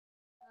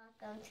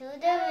Welcome to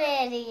the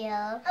video.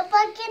 Now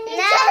we're going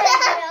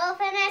to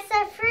open our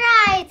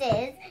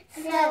surprises.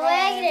 So we're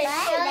going to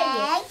show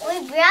you. We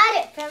brought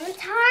it from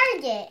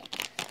Target.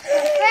 But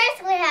first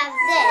we have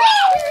this.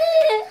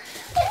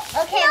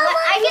 Okay, but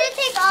I'm going to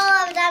take all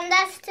of them.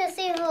 That's to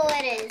see who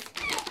it is.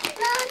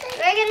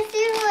 We're going to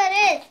see who it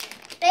is.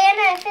 They're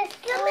going to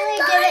officially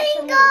give it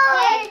to me.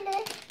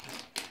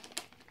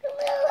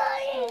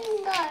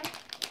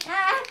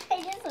 I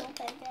just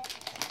opened it.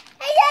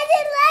 I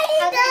doesn't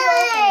like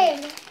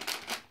it.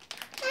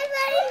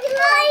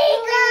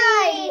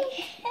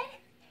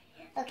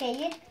 Okay,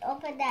 you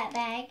open that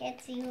bag and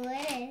see who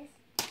it is.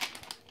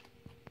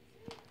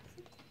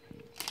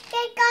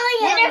 Get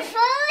going. Another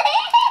Fuli.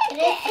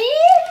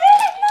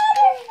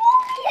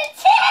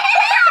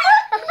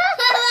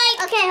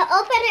 Okay,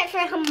 open it for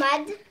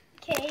Hamad.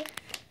 Okay.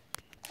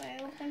 We're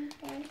open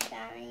for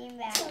Sammy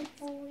bag.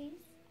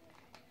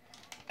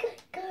 Good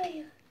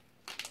guy.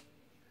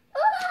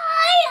 I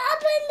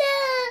opened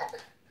it.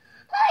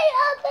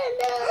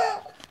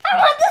 I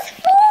want this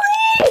Fuli.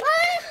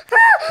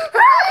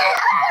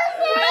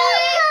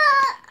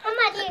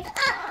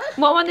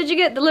 What one did you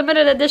get? The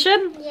limited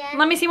edition? Yeah.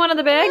 Let me see one of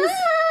the bags.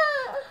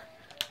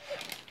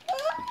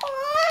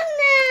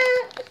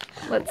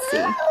 Let's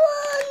see.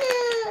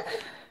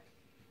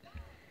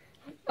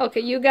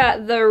 Okay, you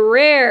got the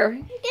rare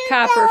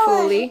copper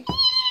Fuli.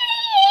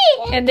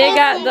 And they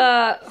got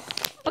the...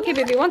 Okay,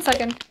 baby, 1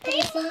 second.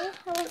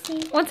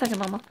 One second,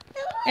 Mama.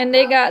 And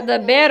they got the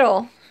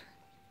battle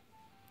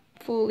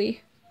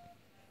Fuli.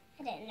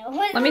 I didn't know.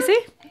 Let me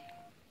see.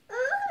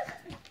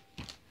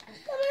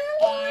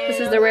 This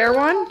is the rare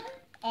one?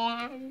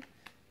 And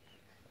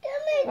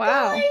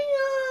wow.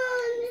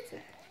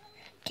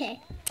 Okay.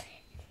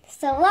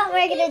 So what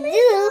we're gonna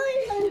do?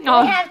 We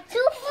have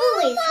two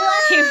Fulis.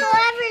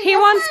 He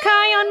wants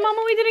Kion,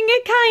 Mama. We didn't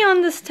get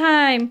Kion this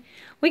time.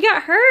 We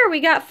got her.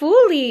 We got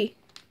Fuli.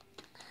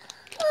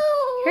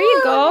 Here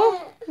you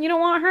go. You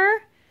don't want her?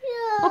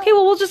 Yeah. Okay.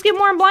 Well, we'll just get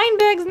more blind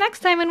bags next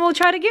time, and we'll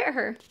try to get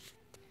her.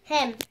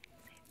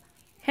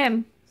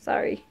 Him.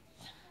 Sorry.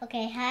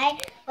 Okay, hi.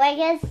 We're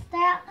gonna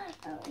start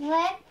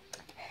with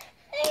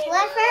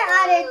her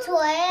other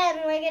toy,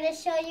 and we're gonna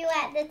show you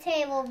at the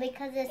table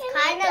because it's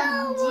kind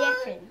of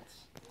different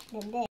than this.